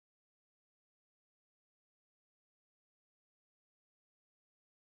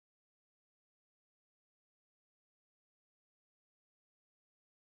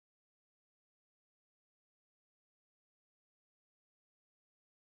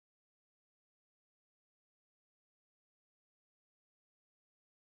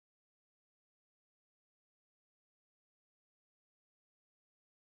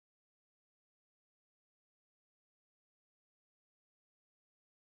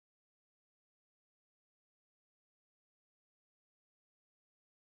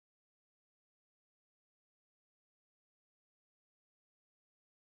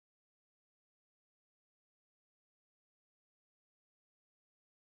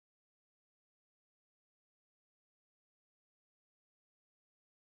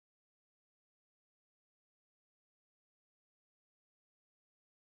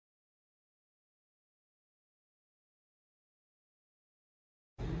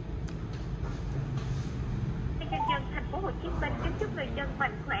 Nhân dân thành phố Hồ Chí Minh kính chúc người dân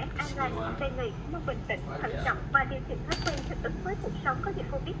mạnh khỏe, an lành, đề nghị luôn bình tĩnh, thận trọng và điều chỉnh thói quen thích ứng với cuộc sống có dịch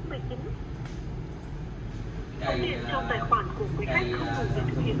Covid-19. Số tiền trong tài khoản của quý khách không đủ để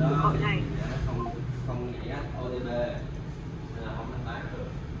thực hiện cuộc gọi này. Không nghĩ OTP nên là không thanh toán được.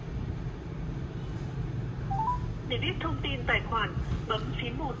 Để biết thông tin tài khoản, bấm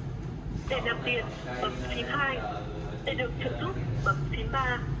phím 1. Để nạp tiền, bấm phím 2. Để được trợ giúp, bấm phím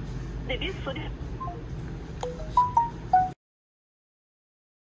 3. Để biết số điện